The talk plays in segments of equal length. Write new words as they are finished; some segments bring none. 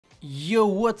Yo,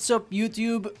 what's up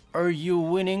YouTube? Are you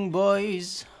winning,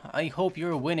 boys? I hope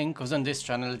you're winning, because on this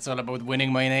channel it's all about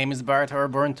winning. My name is Bart,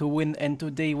 born to win, and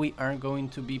today we are going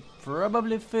to be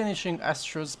probably finishing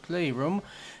Astro's Playroom,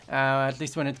 at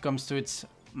least when it comes to its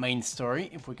main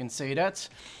story, if we can say that.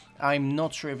 I'm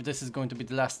not sure if this is going to be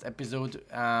the last episode,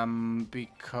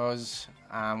 because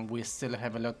we still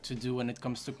have a lot to do when it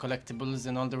comes to collectibles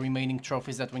and all the remaining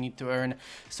trophies that we need to earn.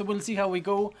 So we'll see how we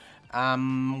go.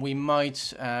 We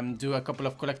might do a couple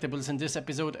of collectibles in this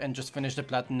episode and just finish the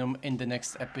platinum in the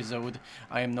next episode.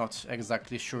 I am not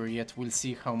exactly sure yet. We'll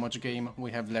see how much game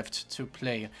we have left to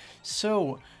play.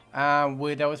 So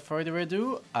without further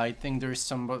ado, I think there's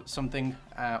something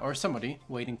or somebody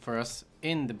waiting for us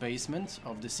in the basement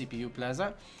of the CPU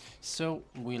Plaza. So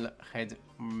we'll head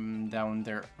down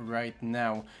there right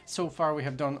now. So far we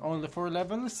have done all the 4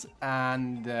 levels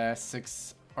and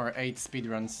 6 or 8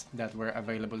 speedruns that were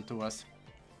available to us.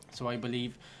 So I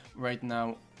believe right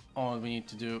now all we need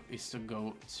to do is to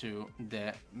go to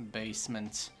the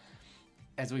basement.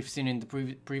 As we've seen in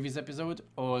the previous episode,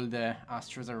 all the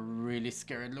Astros are really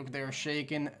scared. Look, they're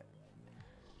shaking.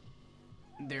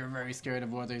 They're very scared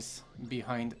of what is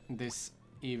behind this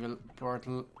evil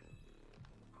portal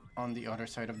on the other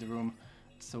side of the room.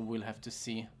 So we'll have to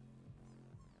see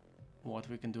what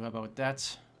we can do about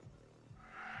that.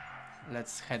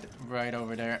 Let's head right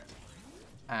over there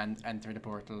and enter the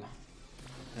portal.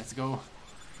 Let's go.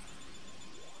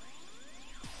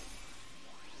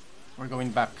 We're going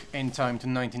back in time to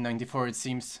 1994, it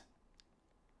seems.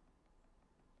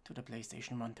 To the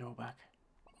PlayStation 1 throwback.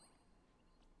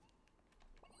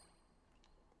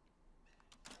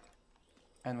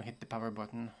 And we hit the power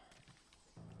button.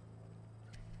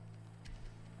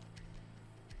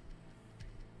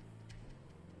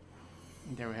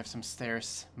 There we have some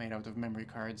stairs made out of memory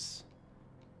cards.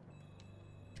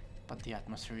 But the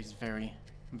atmosphere is very,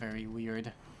 very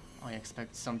weird. I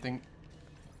expect something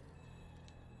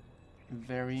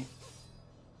very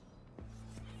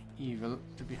evil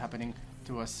to be happening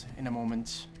to us in a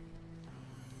moment.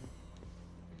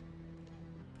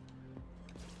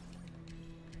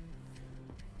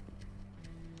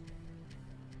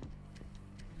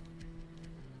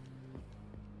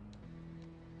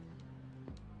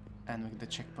 And with the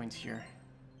checkpoint here.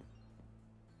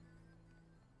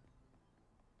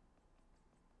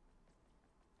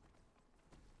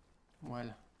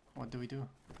 Well, what do we do?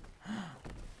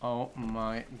 Oh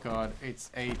my god,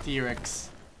 it's a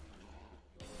T-Rex.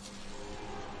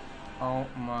 Oh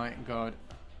my god.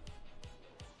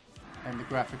 And the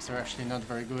graphics are actually not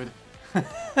very good.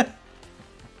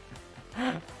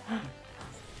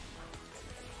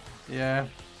 Yeah.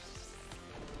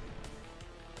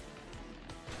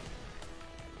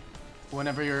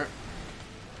 Whenever you're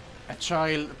a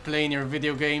child playing your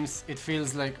video games, it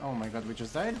feels like, oh my god, we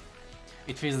just died?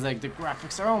 It feels like the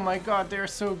graphics are, oh my god, they're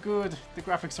so good. The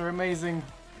graphics are amazing.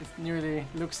 It nearly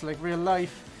looks like real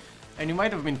life. And you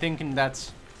might have been thinking that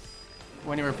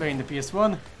when you were playing the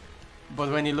PS1,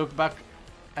 but when you look back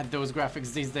at those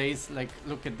graphics these days, like,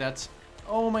 look at that.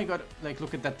 Oh my god, like,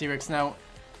 look at that T-Rex now.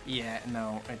 Yeah,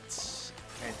 no, it's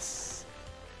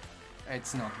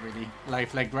not really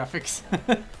lifelike graphics.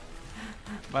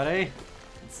 But hey,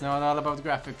 it's not all about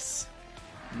graphics.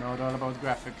 Not all about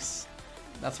graphics.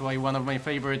 That's why one of my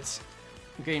favorite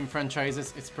game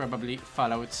franchises is probably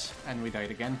Fallout, and we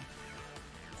died again.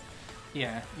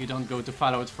 Yeah, you don't go to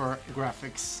Fallout for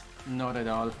graphics. Not at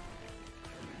all.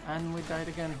 And we died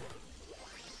again.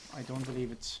 I don't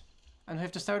believe it. And we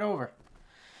have to start over.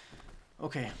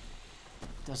 Okay.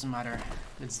 Doesn't matter.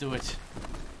 Let's do it.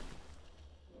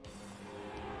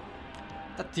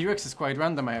 That T-Rex is quite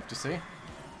random, I have to say.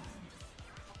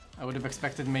 I would have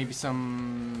expected maybe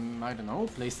some, I don't know,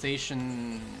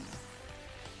 PlayStation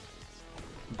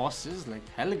bosses like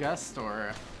Helgast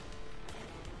or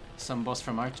some boss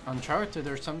from Uncharted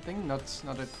or something, not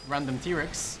a random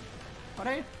T-Rex. But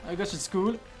hey, I guess it's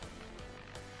cool.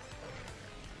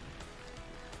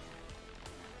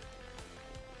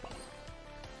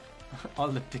 All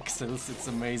the pixels, it's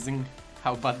amazing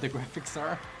how bad the graphics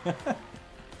are.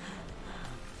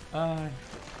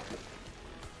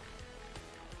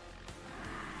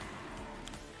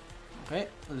 Okay,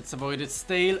 let's avoid its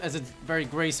tail as it very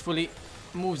gracefully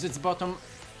moves its bottom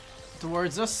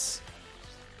towards us.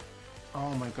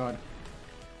 Oh my god.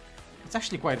 It's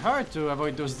actually quite hard to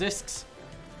avoid those discs.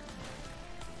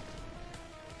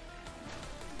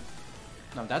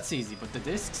 Now that's easy, but the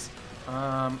discs,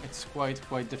 it's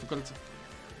quite difficult.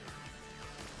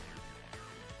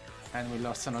 And we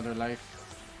lost another life.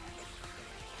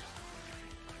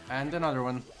 And another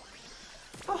one.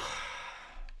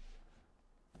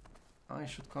 I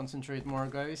should concentrate more,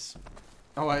 guys.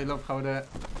 Oh, I love how the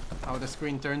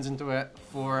screen turns into a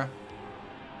 4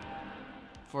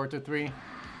 to 3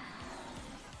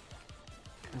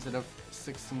 instead of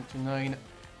 16 to 9.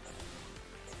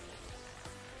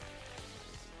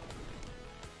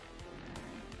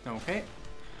 Okay,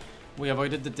 we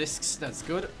avoided the discs, that's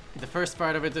good. The first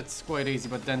part of it, it's quite easy,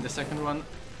 but then the second one,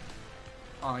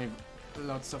 I've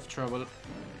lots of trouble.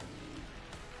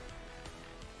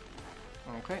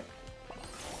 Okay,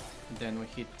 then we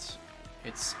hit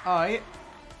its eye,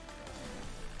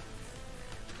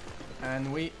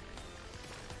 and we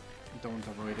don't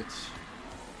avoid it.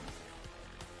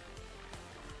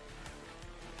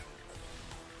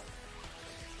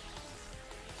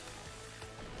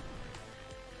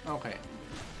 Okay,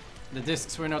 the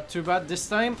discs were not too bad this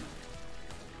time,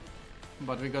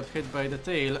 but we got hit by the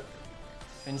tail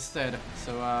instead,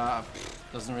 so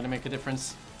doesn't really make a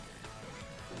difference.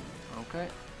 Okay,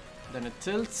 then it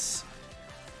tilts,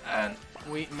 and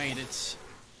we made it.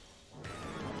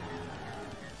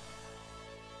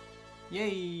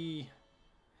 Yay!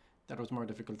 That was more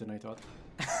difficult than I thought.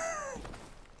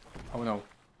 Oh no.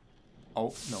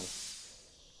 Oh no.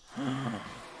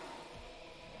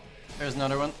 There's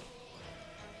another one.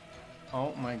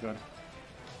 Oh my god.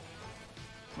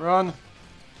 Run!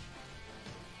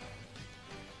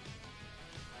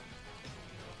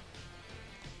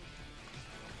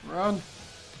 Run!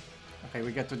 Okay,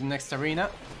 we get to the next arena.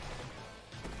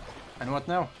 And what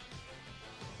now?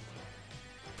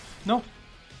 No!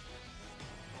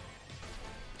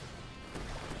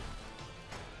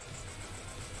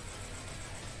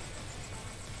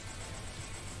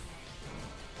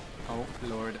 Oh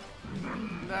lord.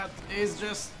 That is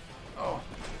just... oh.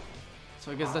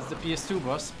 So I guess that's the PS2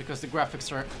 boss, because the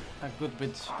graphics are a good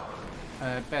bit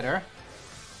better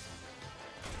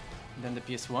than the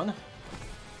PS1.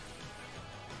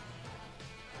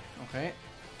 Okay,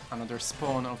 another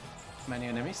spawn of many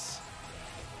enemies.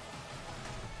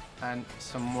 And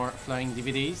some more flying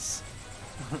DVDs.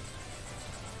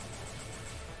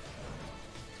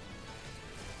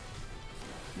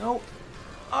 No!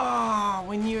 Ah,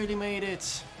 we nearly made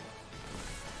it!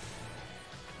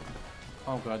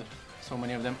 Oh god, so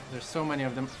many of them. There's so many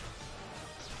of them.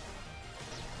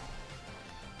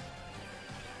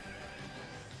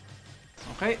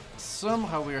 Okay,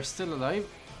 somehow we are still alive.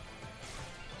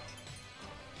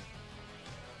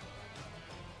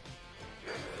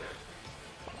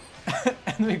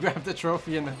 And we grab the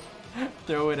trophy and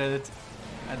throw it at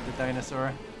the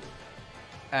dinosaur.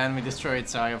 And we destroy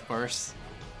its eye, of course.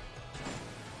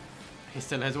 He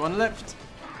still has one left.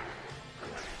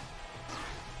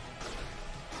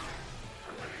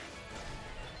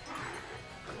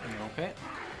 Okay.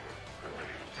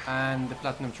 And the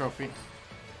platinum trophy.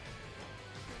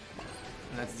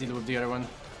 Let's deal with the other one.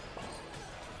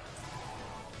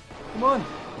 Come on!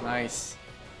 Nice.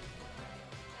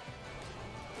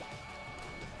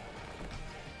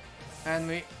 And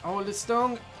we hold it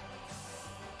strong.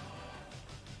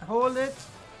 Hold it.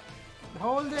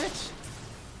 Hold it.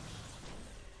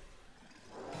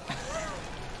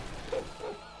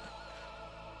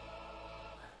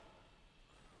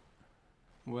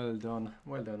 Well done.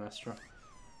 Well done, Astro.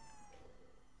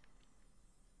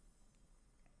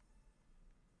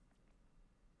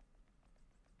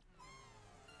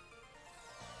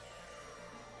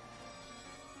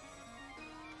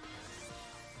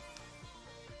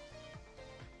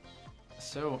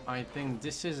 So, I think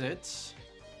this is it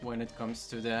when it comes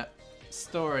to the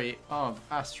story of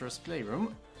Astro's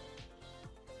Playroom.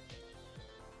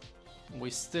 We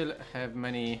still have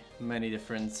many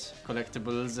different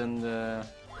collectibles and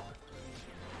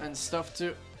stuff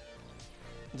to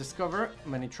discover,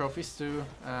 many trophies to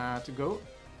go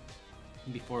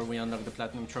before we unlock the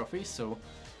platinum trophy, so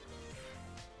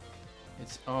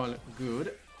it's all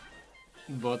good.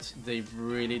 But they've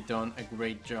really done a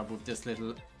great job with this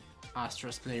little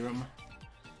Astro's Playroom.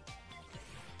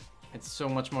 It's so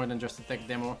much more than just a tech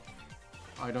demo.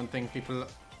 I don't think it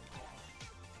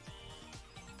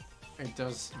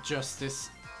does justice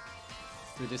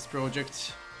to this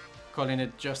project, calling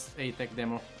it just a tech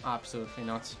demo. Absolutely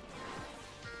not.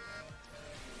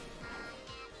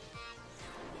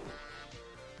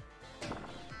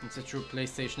 It's a true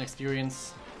PlayStation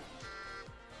experience.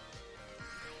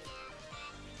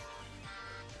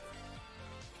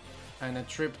 And a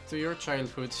trip to your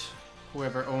childhood,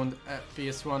 whoever owned a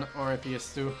PS1 or a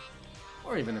PS2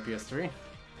 or even a PS3.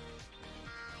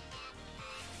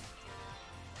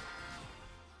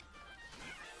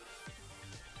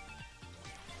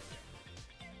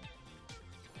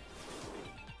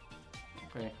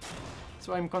 Okay,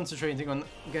 so I'm concentrating on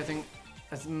getting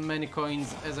as many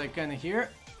coins as I can here,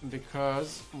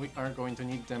 because we are going to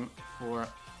need them for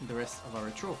the rest of our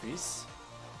trophies.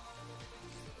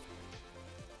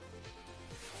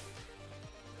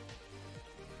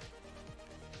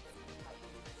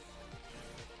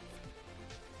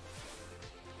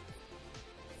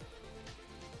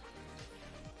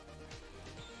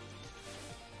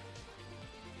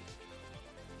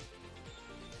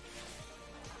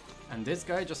 And this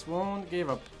guy just won't give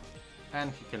up.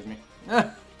 And he killed me.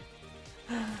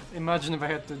 Imagine if I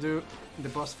had to do the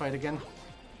boss fight again.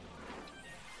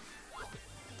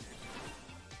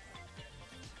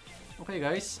 Okay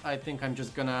guys, I think I'm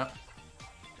just gonna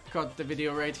cut the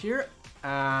video right here,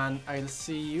 and I'll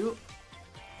see you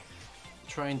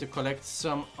trying to collect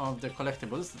some of the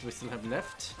collectibles that we still have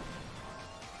left.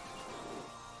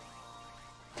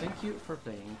 Thank you for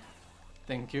playing.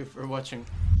 Thank you for watching.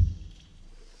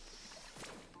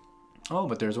 Oh,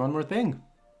 but there's one more thing.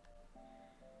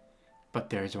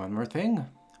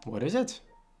 What is it?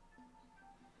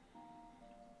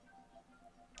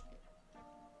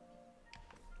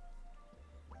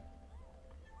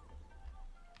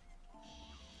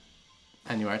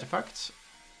 A new artifact.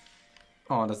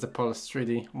 Oh, that's the Pulse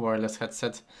 3D wireless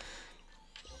headset.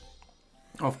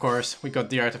 Of course, we got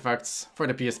the artifacts for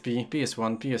the PSP,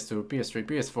 PS1, PS2, PS3,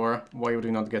 PS4. Why would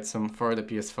we not get some for the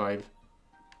PS5?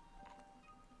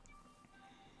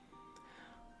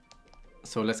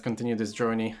 So let's continue this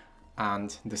journey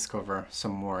and discover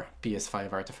some more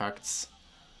PS5 artifacts.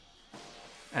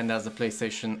 And that's the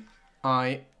PlayStation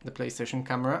Eye, the PlayStation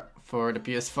camera for the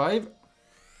PS5.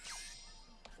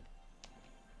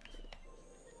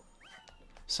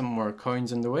 Some more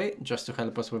coins on the way, just to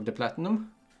help us with the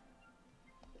Platinum.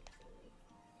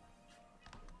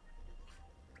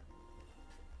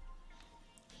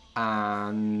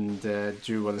 And the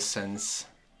DualSense,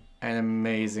 an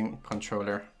amazing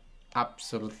controller.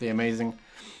 Absolutely amazing,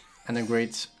 and a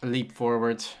great leap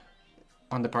forward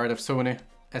on the part of Sony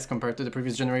as compared to the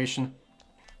previous generation.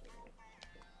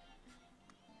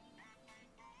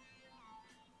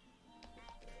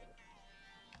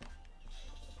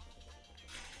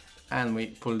 And we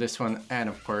pull this one, and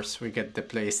of course we get the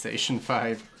PlayStation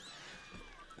 5.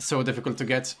 So difficult to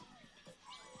get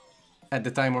at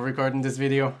the time of recording this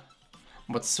video,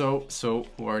 but so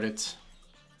worth it.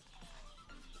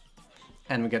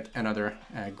 And we get another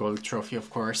gold trophy, of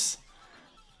course.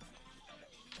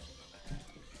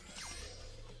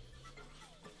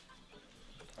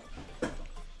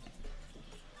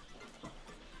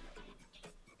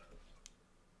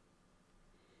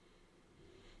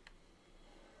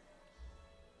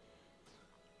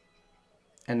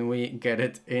 And we get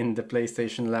it in the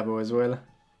PlayStation Labo as well.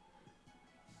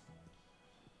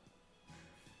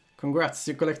 Congrats,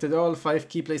 you collected all 5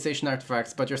 key PlayStation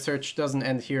artifacts, but your search doesn't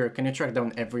end here. Can you track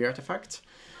down every artifact?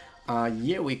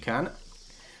 Yeah, we can.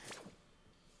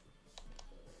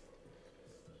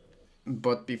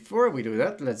 But before we do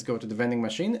that, let's go to the vending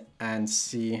machine and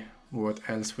see what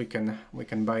else we can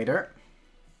buy there.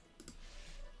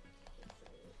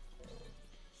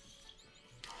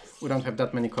 We don't have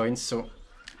that many coins, so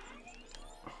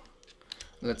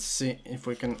let's see if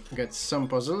we can get some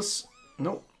puzzles.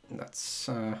 No, that's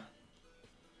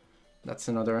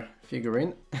another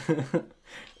figurine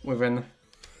with an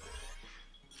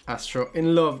Astro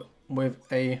in love with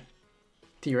a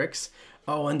T-Rex.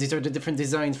 Oh, and these are the different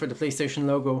designs for the PlayStation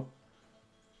logo.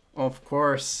 Of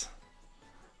course.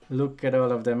 Look at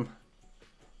all of them.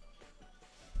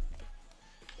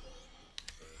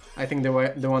 I think the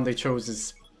one they chose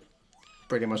is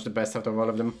pretty much the best out of all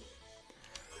of them.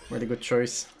 Really good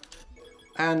choice.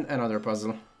 And another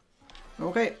puzzle.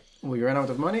 Okay, we ran out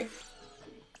of money.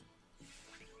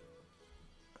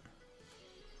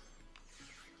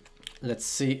 Let's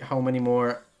see how many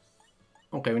more.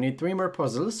 Okay, we need 3 more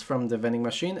puzzles from the vending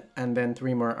machine and then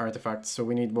 3 more artifacts. So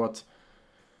we need what?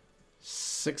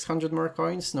 600 more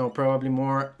coins? No, probably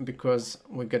more, because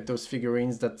we get those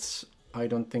figurines that I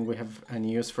don't think we have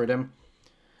any use for them.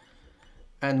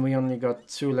 And we only got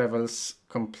 2 levels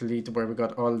complete where we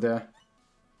got all the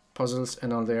puzzles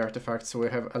and all the artifacts. So we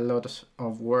have a lot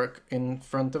of work in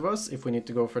front of us if we need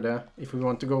to go for if we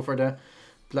want to go for the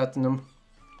Platinum.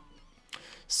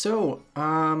 So,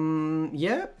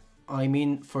 yeah, I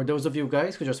mean, for those of you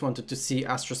guys who just wanted to see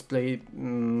Astro's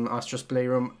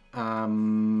Playroom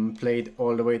played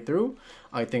all the way through,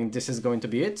 I think this is going to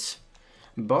be it.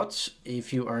 But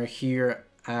if you are here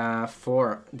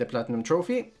for the Platinum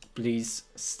Trophy, please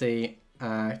stay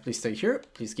here.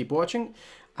 Please keep watching,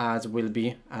 as we'll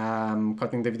be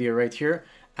cutting the video right here,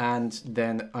 and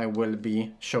then I will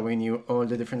be showing you all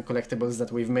the different collectibles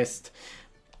that we've missed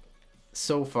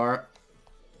so far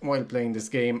while playing this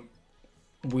game,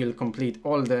 we'll complete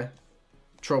all the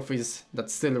trophies that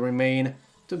still remain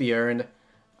to be earned.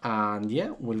 And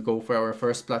yeah, we'll go for our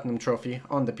first Platinum trophy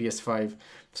on the PS5.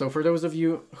 So for those of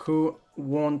you who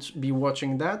won't be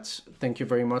watching that, thank you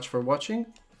very much for watching.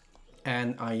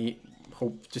 And I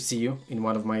hope to see you in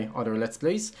one of my other Let's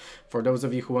Plays. For those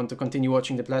of you who want to continue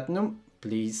watching the Platinum,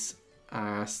 please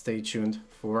stay tuned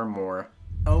for more.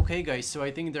 Okay guys, so I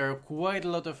think there are quite a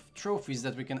lot of trophies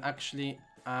that we can actually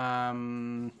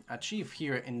achieve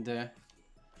here in the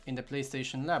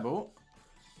PlayStation Labo.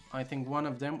 I think one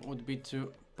of them would be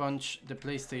to punch the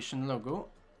PlayStation logo,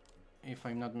 if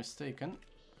I'm not mistaken.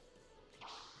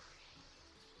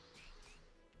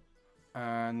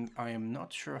 And I am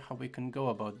not sure how we can go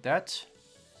about that.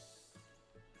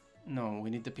 No, we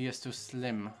need the PS2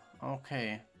 Slim.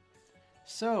 Okay.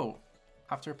 So,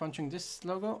 after punching this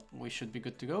logo, we should be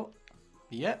good to go.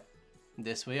 Yeah,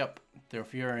 this way up.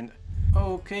 Trophy earned.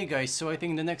 Okay guys, so I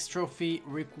think the next trophy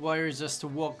requires us to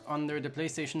walk under the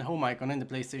PlayStation home icon in the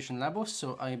PlayStation Labo,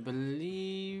 so I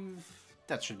believe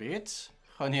that should be it.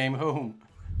 Honey, I'm home.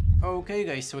 Okay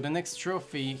guys, so the next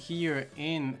trophy here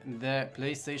in the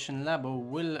PlayStation Labo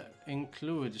will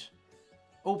include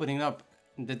opening up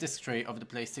the disc tray of the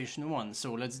PlayStation 1,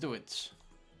 so let's do it.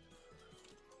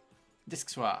 Disc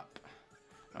swap.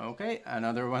 Okay,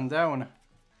 another one down.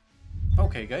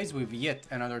 Okay guys, we've yet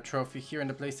another trophy here in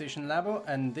the PlayStation Labo,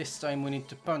 and this time we need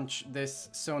to punch this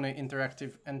Sony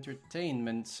Interactive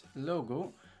Entertainment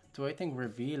logo to, I think,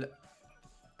 reveal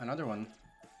another one.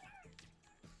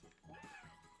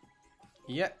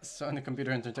 Yeah, Sony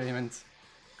Computer Entertainment.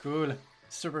 Cool.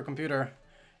 Supercomputer.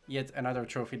 Yet another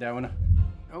trophy down.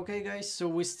 Okay guys, so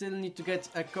we still need to get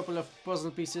a couple of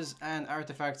puzzle pieces and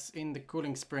artifacts in the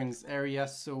cooling springs area,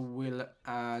 so we'll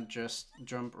just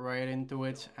jump right into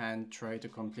it and try to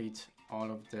complete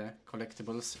all of the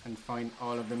collectibles and find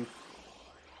all of them.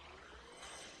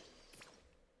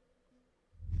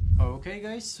 Okay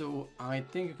guys, so I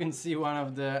think you can see one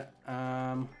of the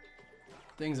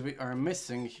things we are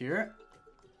missing here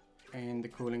in the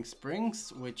cooling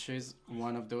springs, which is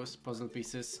one of those puzzle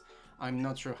pieces. I'm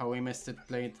not sure how we missed it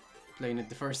playing it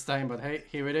the first time, but hey,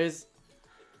 here it is.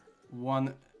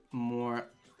 One more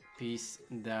piece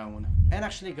down. And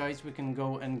actually guys, we can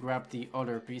go and grab the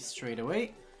other piece straight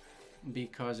away,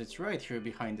 because it's right here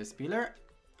behind this pillar.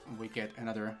 We get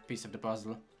another piece of the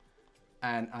puzzle,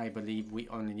 and I believe we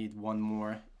only need one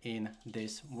more in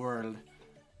this world.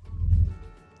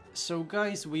 So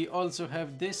guys, we also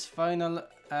have this final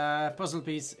puzzle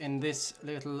piece in this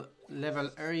little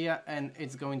level area, and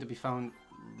it's going to be found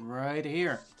right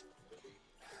here.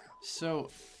 So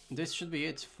this should be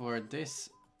it for this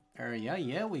area.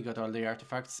 Yeah, we got all the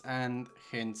artifacts and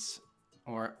hints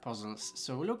or puzzles.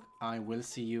 So look, I will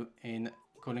see you in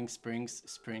Cooling Springs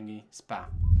Springy Spa.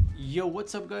 Yo,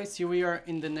 what's up guys? Here we are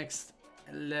in the next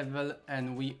level,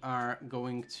 and we are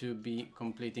going to be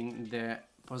completing the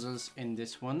puzzles in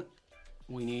this one.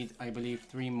 We need, I believe,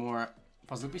 3 more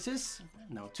puzzle pieces.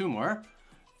 No, 2 more.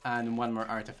 And 1 more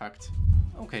artifact.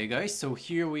 Okay guys, so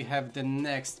here we have the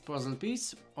next puzzle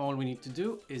piece. All we need to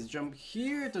do is jump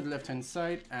here to the left hand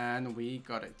side, and we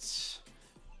got it.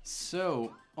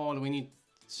 So all we need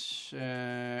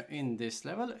in this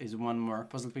level is 1 more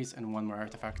puzzle piece and 1 more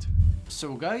artifact.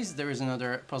 So guys, there is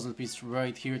another puzzle piece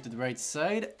right here to the right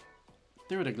side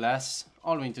through the glass.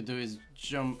 All we need to do is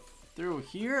jump through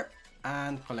here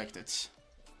and collect it.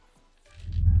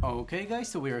 Okay guys,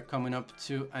 so we are coming up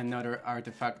to another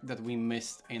artifact that we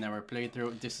missed in our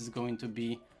playthrough. This is going to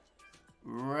be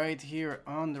right here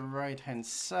on the right hand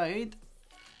side.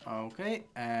 Okay,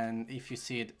 and if you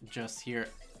see it just here,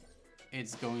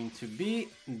 it's going to be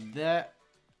the,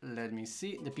 let me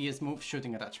see, the PS Move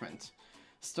shooting attachment.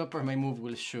 Stop or my move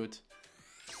will shoot.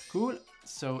 Cool,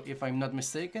 so if I'm not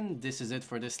mistaken, this is it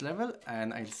for this level,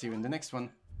 and I'll see you in the next one.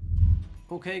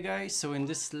 Okay guys, so in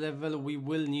this level we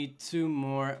will need 2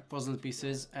 more puzzle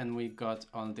pieces, and we got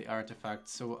all the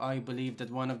artifacts. So I believe that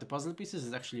one of the puzzle pieces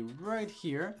is actually right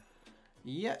here.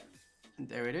 Yeah,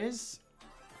 there it is.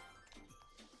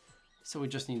 So we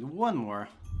just need 1 more.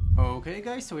 Okay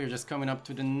guys, so we're just coming up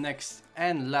to the next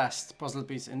and last puzzle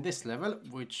piece in this level,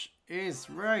 which is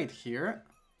right here.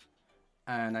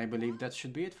 And I believe that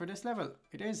should be it for this level.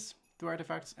 It is. 2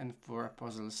 artifacts and 4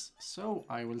 puzzles. So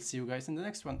I will see you guys in the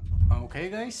next one. Okay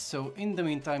guys, so in the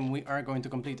meantime we are going to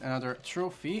complete another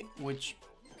trophy, which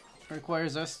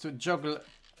requires us to juggle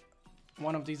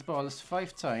one of these balls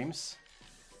 5 times.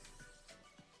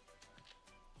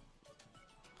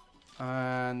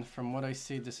 And from what I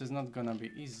see, this is not gonna be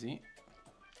easy.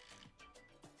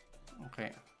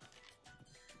 Okay.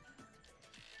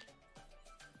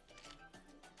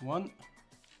 1,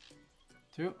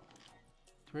 2,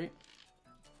 3,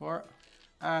 4,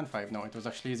 and 5. No, it was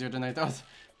actually easier than I thought.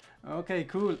 Okay,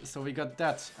 cool. So we got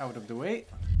that out of the way.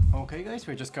 Okay, guys,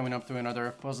 we're just coming up to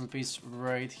another puzzle piece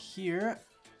right here.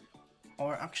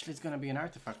 Or actually, it's gonna be an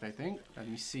artifact, I think. Let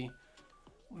me see.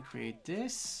 We create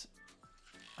this.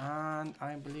 And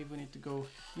I believe we need to go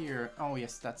here. Oh,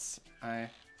 yes, that's a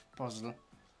puzzle.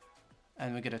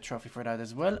 And we get a trophy for that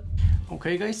as well.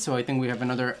 Okay, guys, so I think we have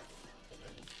another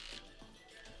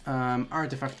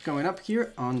artifact coming up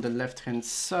here on the left-hand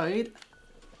side.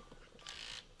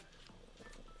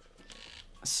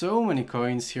 So many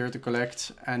coins here to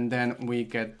collect, and then we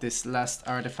get this last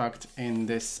artifact in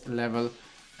this level,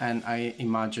 and I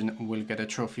imagine we'll get a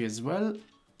trophy as well.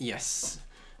 Yes,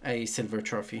 a silver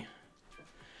trophy.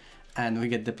 And we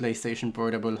get the PlayStation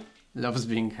Portable. Loves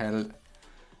being held.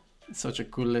 Such a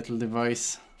cool little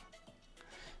device.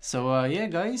 So yeah,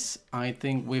 guys, I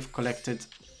think we've collected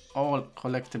all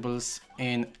collectibles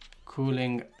in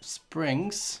Cooling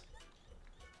Springs.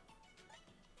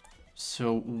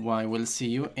 So I will see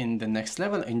you in the next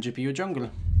level in GPU Jungle.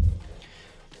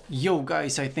 Yo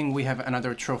guys, I think we have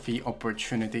another trophy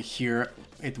opportunity here.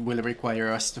 It will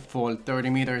require us to fall 30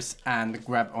 meters and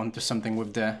grab onto something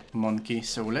with the monkey.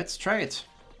 So let's try it.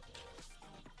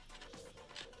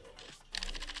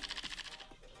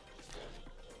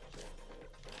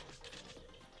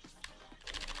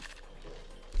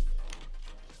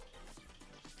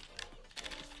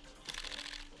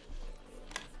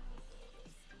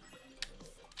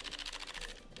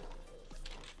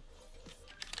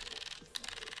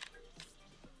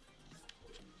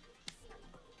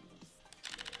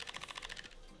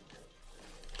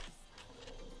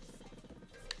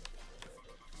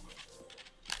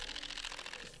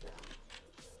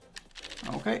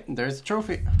 Okay, there's a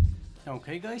trophy.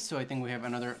 Okay guys, so I think we have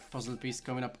another puzzle piece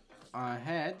coming up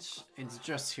ahead. It's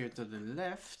just here to the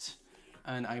left.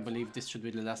 And I believe this should be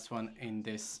the last one in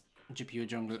this GPU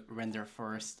Jungle render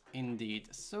forest indeed.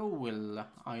 So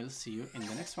I'll see you in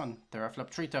the next one.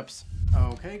 Teraflop treetops.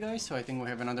 Okay guys, so I think we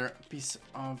have another piece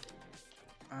of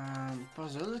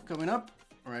puzzle coming up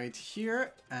right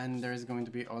here. And there's going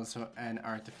to be also an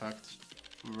artifact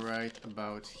right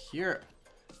about here.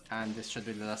 And this should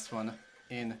be the last one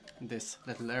in this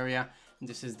little area.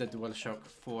 This is the DualShock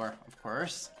 4, of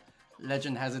course.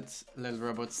 Legend has it, little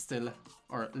robots still,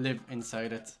 or live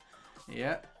inside it.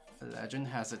 Yeah, legend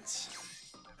has it.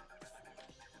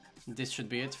 This should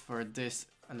be it for this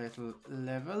little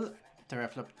level.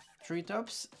 Teraflop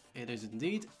treetops, it is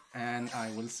indeed, and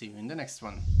I will see you in the next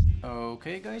one.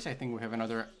 Okay guys, I think we have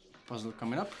another puzzle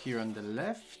coming up here on the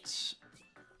left.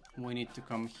 We need to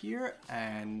come here,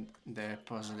 and the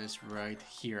puzzle is right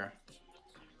here.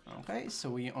 Okay, so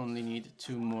we only need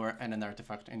 2 more and an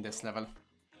artifact in this level.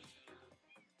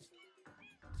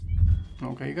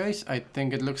 Okay guys, I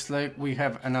think it looks like we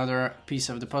have another piece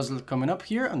of the puzzle coming up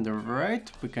here on the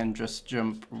right. We can just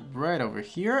jump right over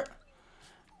here.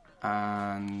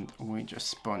 And we just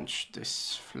sponge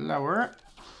this flower.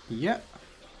 Yeah.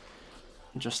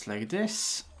 Just like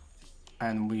this.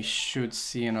 And we should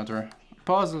see another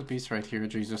puzzle piece right here.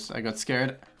 Jesus, I got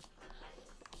scared.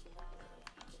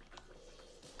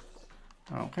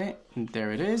 Okay,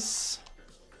 there it is.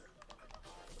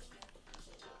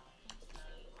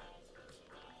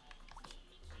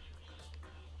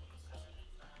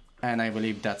 And I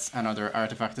believe that's another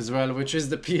artifact as well, which is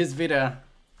the PS Vita.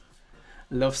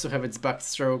 Loves to have its back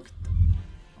stroked.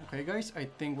 Okay guys, I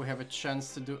think we have a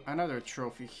chance to do another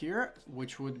trophy here,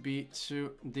 which would be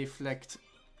to deflect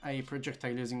a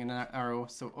projectile using an arrow.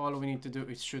 So all we need to do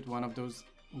is shoot one of those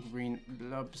green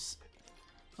blobs.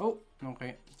 Oh,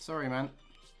 okay, sorry man.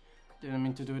 Didn't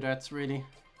mean to do that, really.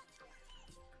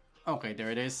 Okay, there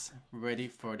it is, ready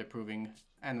for the proving,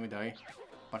 and we die.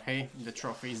 But hey, the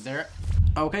trophy is there.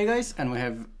 Okay guys, and we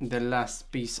have the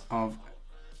last piece of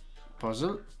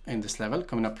puzzle in this level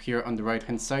coming up here on the right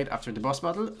hand side after the boss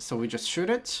battle. So we just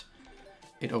shoot it.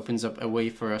 It opens up a way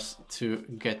for us to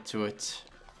get to it.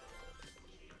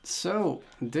 So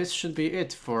this should be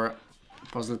it for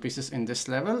puzzle pieces in this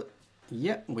level.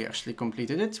 Yeah, we actually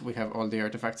completed it. We have all the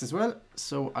artifacts as well.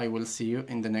 So I will see you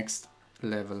in the next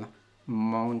level.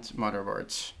 Mount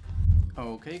Motherboard.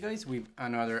 Okay guys, we've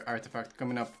another artifact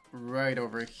coming up right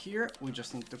over here. We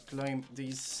just need to climb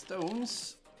these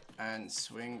stones and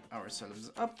swing ourselves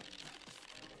up.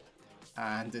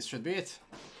 And this should be it.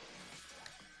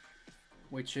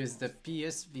 Which is the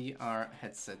PSVR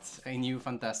headset. A new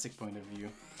fantastic point of view.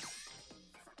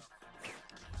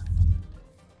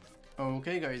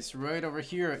 Okay guys, right over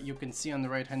here you can see on the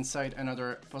right hand side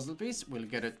another puzzle piece. We'll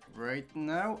get it right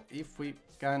now if we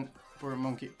can. Poor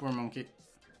monkey, poor monkey.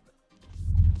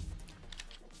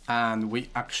 And we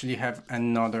actually have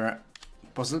another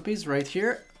puzzle piece right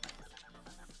here,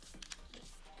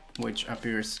 which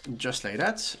appears just like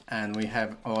that. And we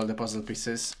have all the puzzle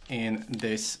pieces in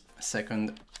this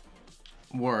second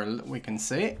world, we can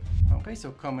say. Okay,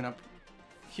 so coming up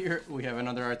here, we have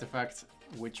another artifact,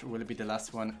 which will be the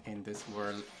last one in this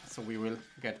world. So we will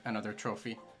get another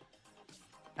trophy.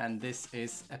 And this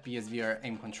is a PSVR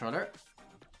aim controller.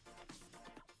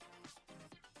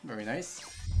 Very nice.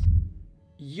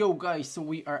 Yo guys, so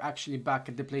we are actually back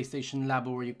at the PlayStation lab,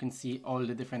 where you can see all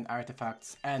the different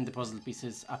artifacts and the puzzle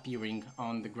pieces appearing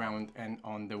on the ground and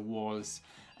on the walls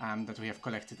that we have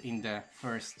collected in the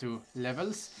first two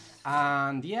levels.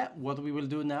 And yeah, what we will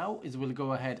do now is we'll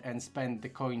go ahead and spend the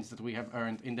coins that we have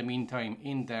earned in the meantime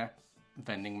in the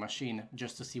vending machine,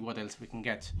 just to see what else we can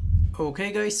get.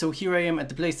 Okay guys, so here I am at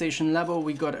the PlayStation lab.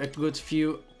 We got a good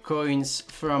few coins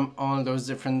from all those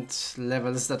different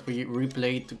levels that we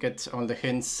replayed to get all the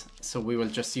hints, so we will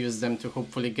just use them to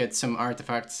hopefully get some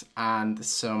artifacts and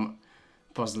some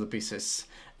puzzle pieces.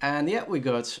 And yeah, we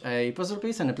got a puzzle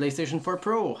piece and a PlayStation 4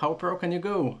 Pro. How pro can you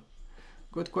go?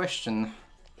 Good question.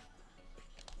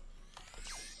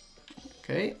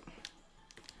 Okay,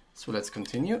 so let's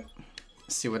continue,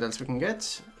 see what else we can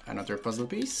get. Another puzzle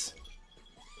piece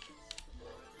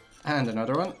and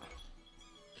another one.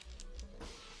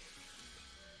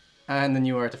 And a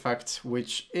new artifact,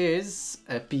 which is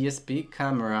a PSP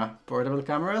camera. Portable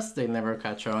cameras, they never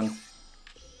catch on.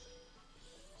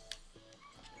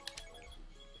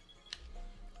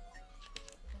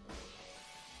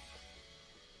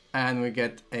 And we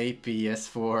get a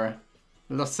PS4.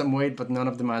 Lost some weight, but none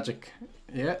of the magic.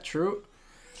 Yeah, true.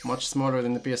 Much smaller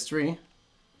than the PS3.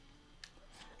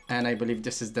 And I believe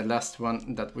this is the last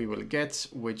one that we will get,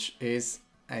 which is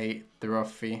a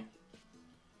trophy.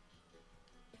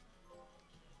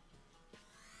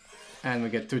 And we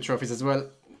get 2 trophies as well.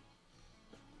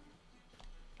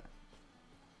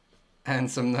 And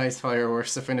some nice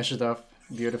fireworks to finish it off.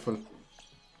 Beautiful.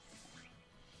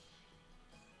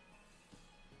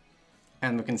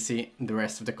 And we can see the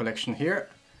rest of the collection here.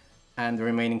 And the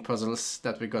remaining puzzles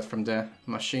that we got from the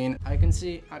machine. I can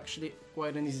see actually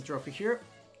quite an easy trophy here.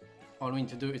 All we need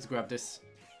to do is grab this.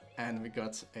 And we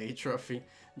got a trophy,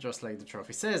 just like the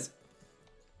trophy says.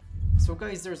 So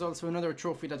guys, there's also another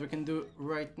trophy that we can do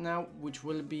right now, which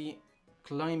will be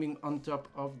climbing on top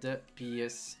of the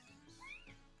PS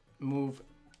Move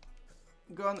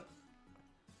gun.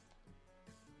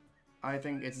 I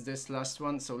think it's this last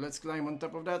one, so let's climb on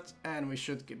top of that and we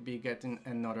should be getting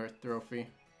another trophy.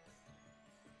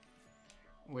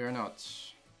 We are not.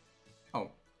 Oh,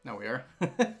 now we are.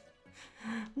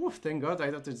 Oof, thank God,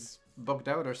 I thought it's bugged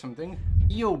out or something.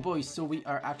 Yo boys, so we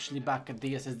are actually back at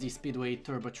the SSD Speedway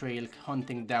Turbo Trail,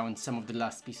 hunting down some of the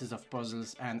last pieces of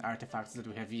puzzles and artifacts that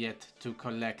we have yet to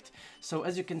collect. So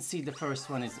as you can see, the first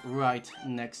one is right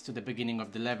next to the beginning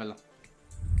of the level.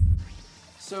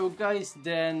 So guys,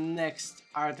 the next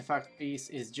artifact piece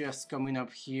is just coming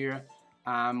up here.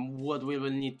 What we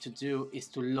will need to do is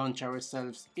to launch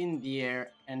ourselves in the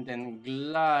air and then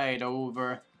glide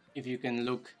over. If you can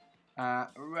look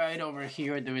right over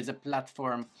here, there is a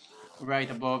platform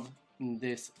right above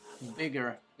this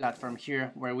bigger platform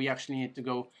here where we actually need to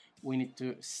go. We need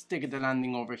to stick the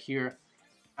landing over here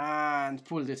and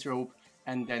pull this rope,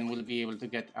 and then we'll be able to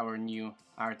get our new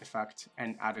artifact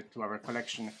and add it to our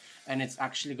collection. And it's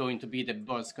actually going to be the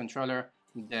Buzz controller,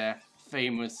 the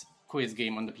famous quiz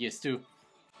game on the PS2.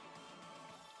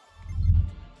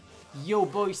 Yo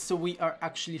boys, so we are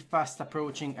actually fast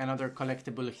approaching another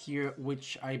collectible here,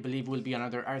 which I believe will be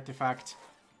another artifact.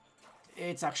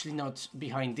 It's actually not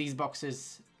behind these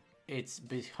boxes, it's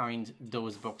behind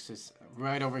those boxes.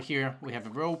 Right over here we have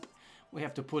a rope, we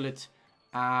have to pull it,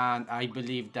 and I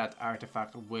believe that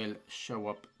artifact will show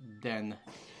up then.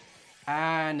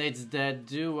 And it's the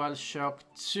DualShock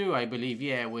 2, I believe,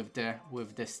 yeah, with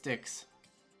the sticks.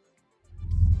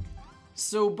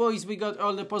 So boys, we got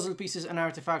all the puzzle pieces and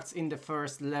artifacts in the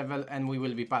first level, and we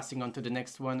will be passing on to the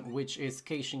next one, which is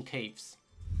Cation Caves.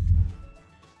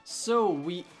 So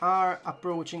we are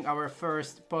approaching our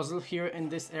first puzzle here in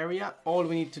this area. All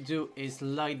we need to do is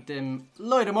light them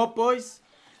up, boys.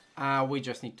 We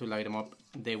just need to light them up.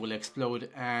 They will explode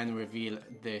and reveal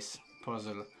this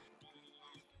puzzle.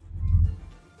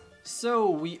 So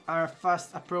we are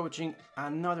fast approaching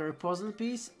another puzzle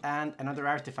piece and another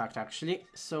artifact actually.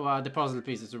 So the puzzle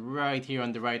piece is right here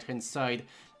on the right hand side.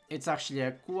 It's actually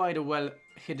quite a well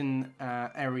hidden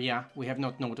area. We have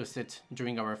not noticed it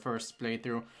during our first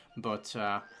playthrough, but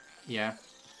yeah,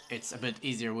 it's a bit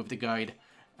easier with the guide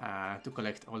to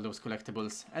collect all those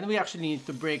collectibles. And we actually need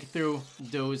to break through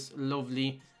those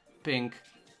lovely pink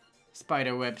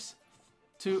spider webs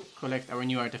to collect our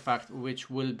new artifact, which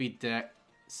will be the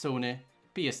Sony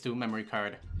PS2 memory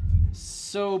card.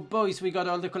 So boys, we got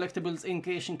all the collectibles in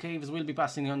Cation Caves. We'll be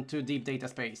passing on to Deep Data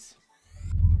Space.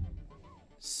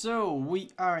 So we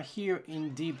are here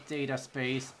in Deep Data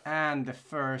Space, and the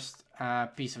first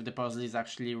piece of the puzzle is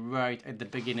actually right at the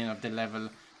beginning of the level.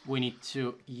 We need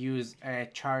to use a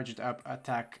charged up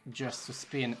attack just to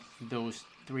spin those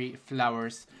 3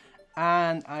 flowers.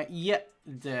 And yeah,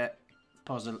 the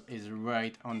puzzle is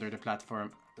right under the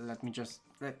platform. Let me just,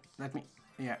 let me,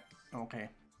 yeah, okay.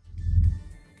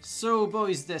 So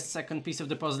boys, the second piece of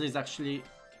the puzzle is actually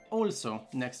also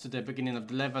next to the beginning of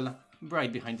the level,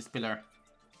 right behind this pillar.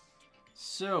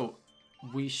 So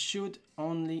we should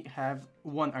only have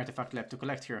 1 artifact left to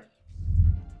collect here.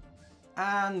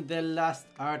 And the last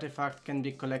artifact can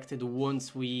be collected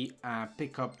once we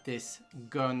pick up this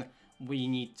gun. We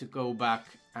need to go back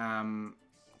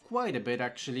quite a bit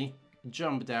actually,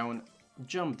 jump down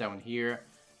here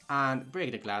and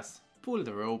break the glass, pull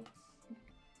the rope,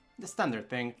 the standard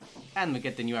thing, and we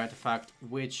get the new artifact,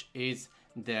 which is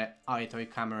the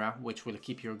iToy camera, which will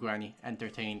keep your granny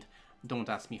entertained. Don't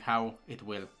ask me how, it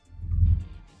will.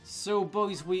 So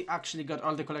boys, we actually got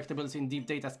all the collectibles in Deep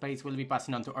Data Space. We'll be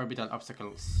passing on to Orbital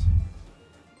Obstacles.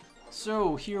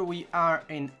 So here we are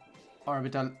in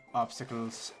Orbital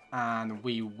Obstacles, and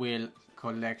we will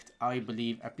collect, I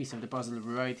believe, a piece of the puzzle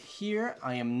right here.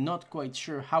 I am not quite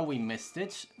sure how we missed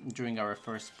it during our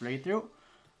first playthrough.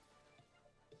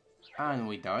 And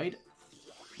we died.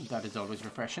 That is always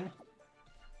refreshing.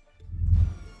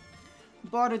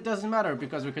 But it doesn't matter,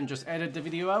 because we can just edit the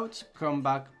video out, come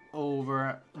back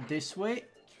over this way,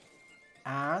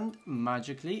 and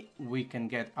magically we can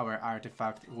get our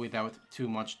artifact without too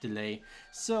much delay.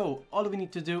 So all we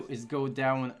need to do is go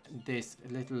down this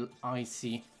little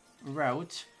icy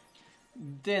route,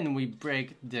 then we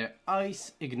break the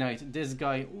ice, ignite this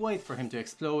guy, wait for him to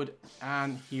explode,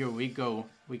 and here we go.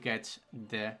 We get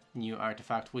the new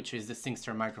artifact, which is the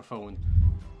Singster microphone.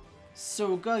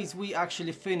 So guys, we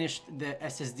actually finished the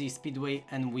SSD Speedway,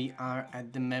 and we are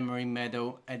at the Memory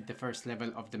Meadow, at the first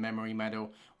level of the Memory Meadow.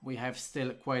 We have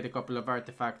still quite a couple of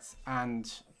artifacts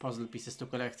and puzzle pieces to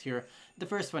collect here. The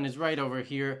first one is right over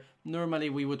here. Normally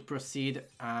we would proceed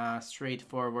straight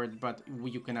forward, but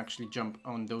you can actually jump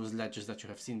on those ledges that you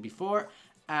have seen before,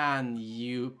 and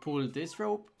you pull this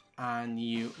rope and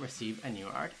you receive a new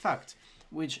artifact,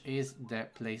 which is the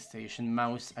PlayStation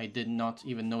mouse. I did not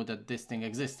even know that this thing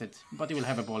existed, but you will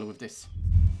have a ball with this.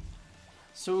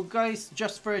 So guys,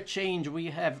 just for a change, we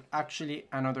have actually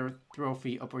another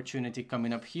trophy opportunity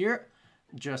coming up here,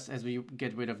 just as we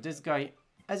get rid of this guy.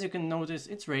 As you can notice,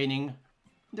 it's raining,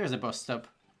 there's a bus stop,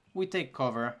 we take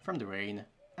cover from the rain,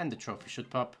 and the trophy should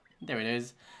pop. There it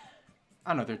is,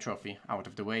 another trophy out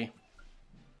of the way.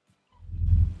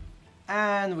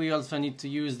 And we also need to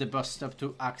use the bus stop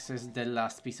to access the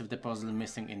last piece of the puzzle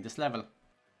missing in this level.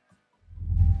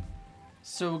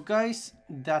 So guys,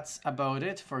 that's about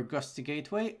it for Gusty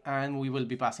Gateway, and we will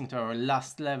be passing to our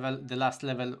last level, the last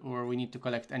level where we need to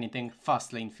collect anything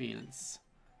fast lane fields.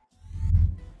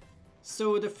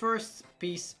 So the first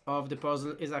piece of the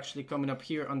puzzle is actually coming up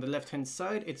here on the left hand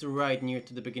side. It's right near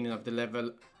to the beginning of the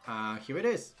level. Here it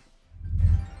is.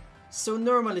 So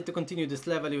normally to continue this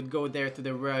level you would go there to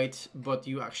the right, but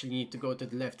you actually need to go to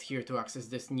the left here to access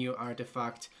this new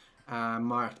artifact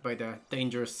marked by the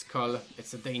dangerous skull.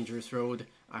 It's a dangerous road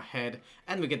ahead,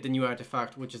 and we get the new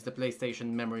artifact, which is the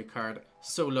PlayStation memory card.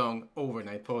 So long,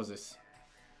 overnight pauses.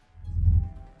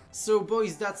 So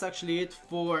boys, that's actually it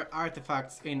for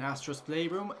artifacts in Astro's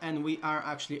Playroom, and we are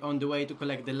actually on the way to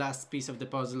collect the last piece of the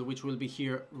puzzle, which will be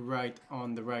here right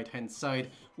on the right hand side.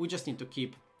 We just need to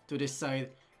keep to this side,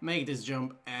 make this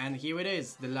jump, and here it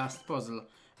is, the last puzzle.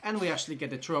 And we actually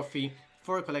get a trophy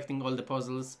for collecting all the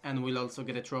puzzles, and we'll also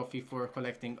get a trophy for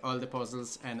collecting all the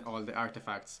puzzles and all the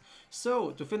artifacts.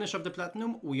 So to finish off the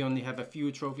platinum, we only have a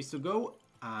few trophies to go,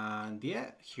 and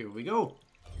yeah, here we go.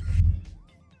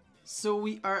 So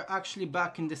we are actually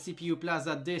back in the CPU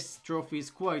Plaza. This trophy is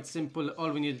quite simple.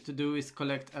 All we needed to do is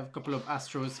collect a couple of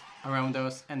Astros around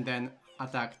us and then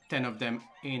attack 10 of them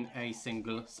in a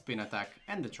single spin attack,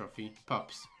 and the trophy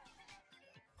pops.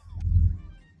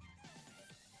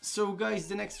 So guys,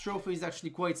 the next trophy is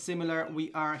actually quite similar.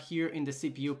 We are here in the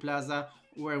CPU Plaza,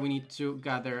 where we need to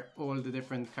gather all the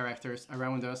different characters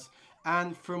around us.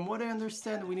 And from what I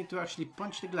understand, we need to actually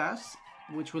punch the glass,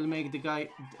 which will make the guy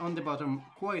on the bottom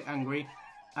quite angry.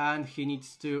 And he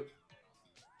needs to,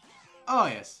 oh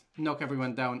yes, knock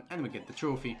everyone down, and we get the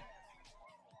trophy.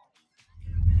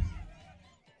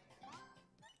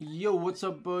 Yo, what's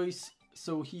up boys?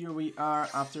 So here we are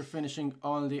after finishing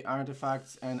all the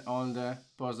artifacts and all the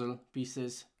puzzle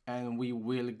pieces, and we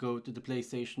will go to the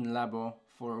PlayStation Labo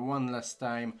for one last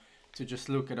time to just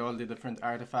look at all the different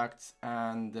artifacts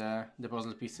and the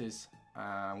puzzle pieces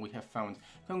we have found.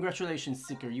 Congratulations,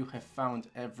 Seeker, you have found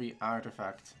every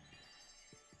artifact.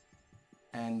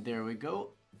 And there we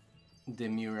go, the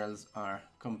murals are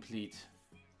complete.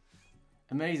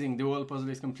 Amazing, the whole puzzle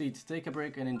is complete. Take a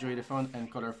break and enjoy the fun and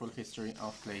colorful history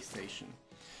of PlayStation.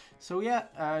 So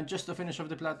yeah, just to finish off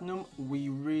the Platinum, we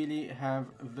really have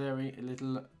very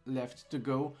little left to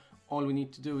go. All we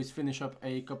need to do is finish up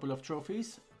a couple of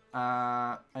trophies,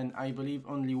 and I believe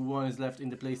only one is left in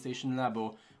the PlayStation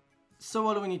Labo. So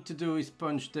all we need to do is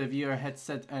punch the VR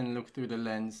headset and look through the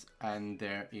lens, and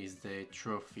there is the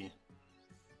trophy.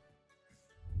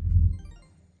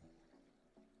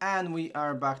 And we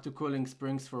are back to Cooling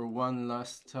Springs for one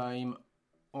last time.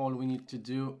 All we need to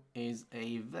do is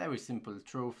a very simple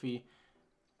trophy.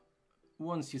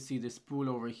 Once you see this pool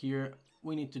over here,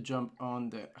 we need to jump on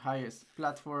the highest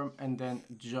platform and then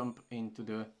jump into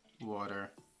the water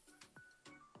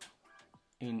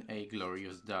in a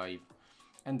glorious dive.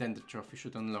 And then the trophy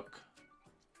should unlock.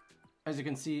 As you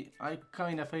can see, I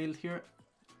kinda failed here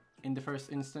in the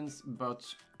first instance, but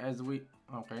as we...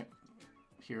 okay,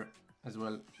 here as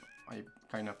well, I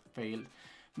kind of failed.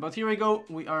 But here we go,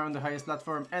 we are on the highest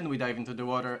platform and we dive into the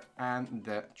water and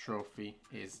the trophy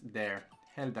is there.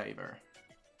 Helldiver.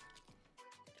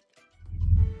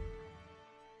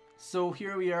 So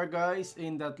here we are, guys,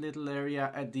 in that little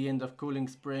area at the end of Cooling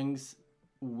Springs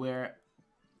where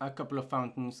a couple of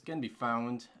fountains can be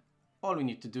found. All we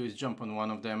need to do is jump on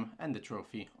one of them and the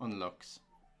trophy unlocks.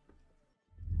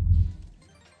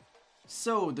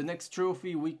 So the next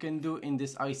trophy we can do in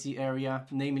this icy area,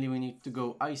 namely we need to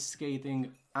go ice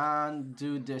skating and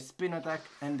do the spin attack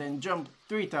and then jump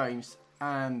 3 times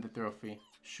and the trophy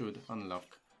should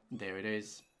unlock. There it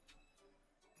is.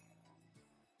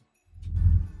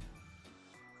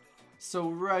 So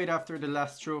right after the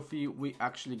last trophy we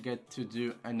actually get to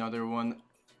do another one.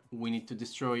 We need to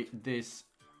destroy this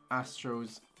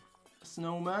Astro's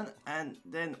snowman and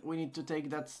then we need to take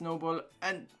that snowball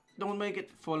and don't make it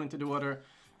fall into the water.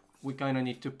 We kind of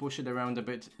need to push it around a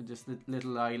bit, this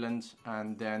little island,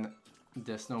 and then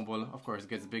the snowball of course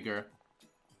gets bigger,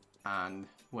 and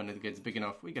when it gets big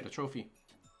enough we get a trophy.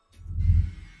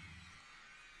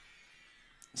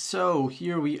 So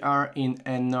here we are in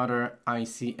another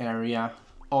icy area.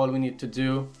 All we need to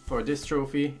do for this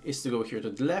trophy is to go here to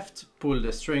the left, pull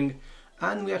the string,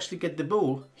 and we actually get the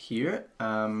bow here.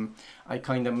 I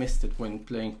kind of missed it when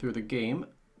playing through the game.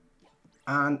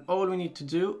 And all we need to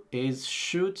do is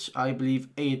shoot, I believe,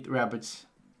 8 rabbits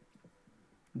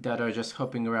that are just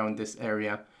hopping around this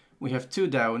area. We have 2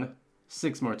 down,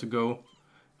 6 more to go.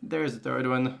 There's the third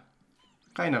one.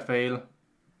 Kinda fail.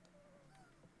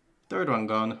 Third one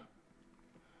gone.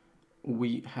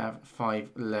 We have 5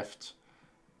 left.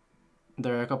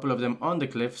 There are a couple of them on the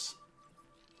cliffs.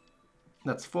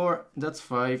 That's 4, that's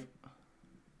 5.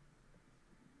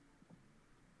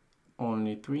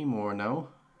 Only 3 more now.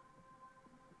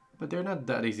 But they're not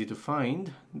that easy to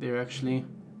find. They're actually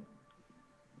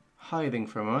hiding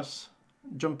from us,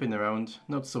 jumping around,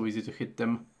 not so easy to hit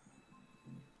them.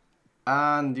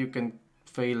 And you can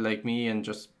fail like me and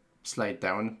just slide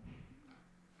down.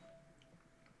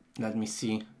 Let me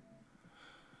see.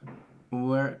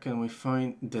 Where can we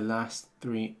find the last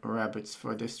 3 rabbits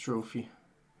for this trophy?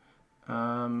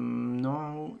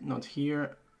 No, not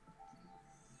here.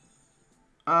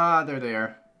 Ah, they're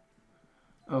there.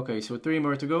 Okay, so 3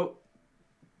 more to go.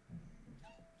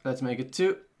 Let's make it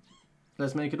 2.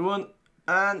 Let's make it 1.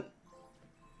 And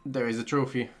there is a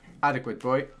trophy. Adequate,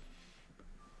 boy.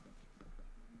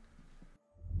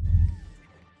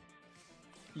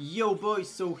 Yo boys,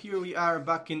 so here we are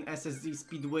back in SSD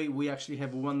Speedway. We actually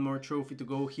have 1 more trophy to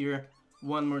go here.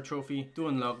 1 more trophy to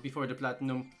unlock before the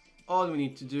Platinum. All we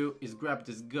need to do is grab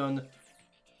this gun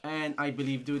and I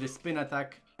believe do the spin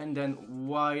attack. And then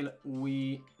while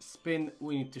we spin,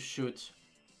 we need to shoot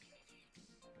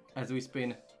as we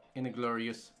spin in a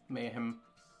glorious mayhem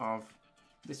of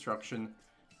destruction.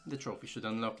 The trophy should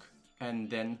unlock and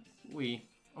then we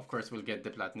of course will get the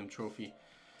Platinum trophy.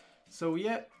 So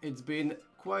yeah, it's been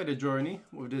quite a journey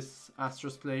with this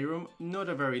Astro's Playroom. Not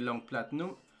a very long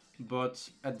Platinum, but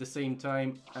at the same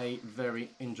time a very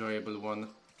enjoyable one.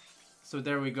 So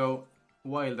there we go,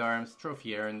 Wild Arms,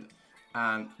 trophy earned,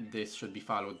 and this should be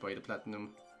followed by the Platinum.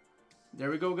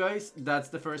 There we go guys, that's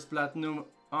the first Platinum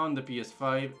on the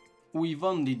PS5. We've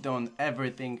only done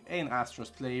everything in Astro's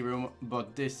Playroom,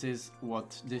 but this is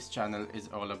what this channel is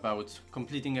all about.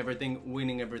 Completing everything,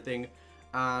 winning everything,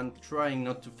 and trying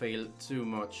not to fail too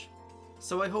much.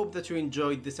 So I hope that you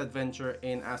enjoyed this adventure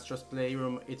in Astro's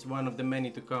Playroom. It's one of the many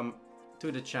to come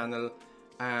to the channel.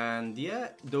 And yeah,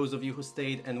 those of you who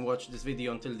stayed and watched this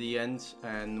video until the end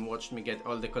and watched me get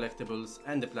all the collectibles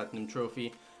and the Platinum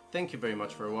trophy, thank you very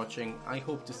much for watching. I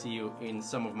hope to see you in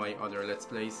some of my other Let's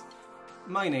Plays.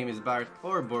 My name is Bart,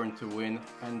 or Born to Win,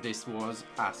 and this was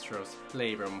Astro's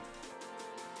Playroom.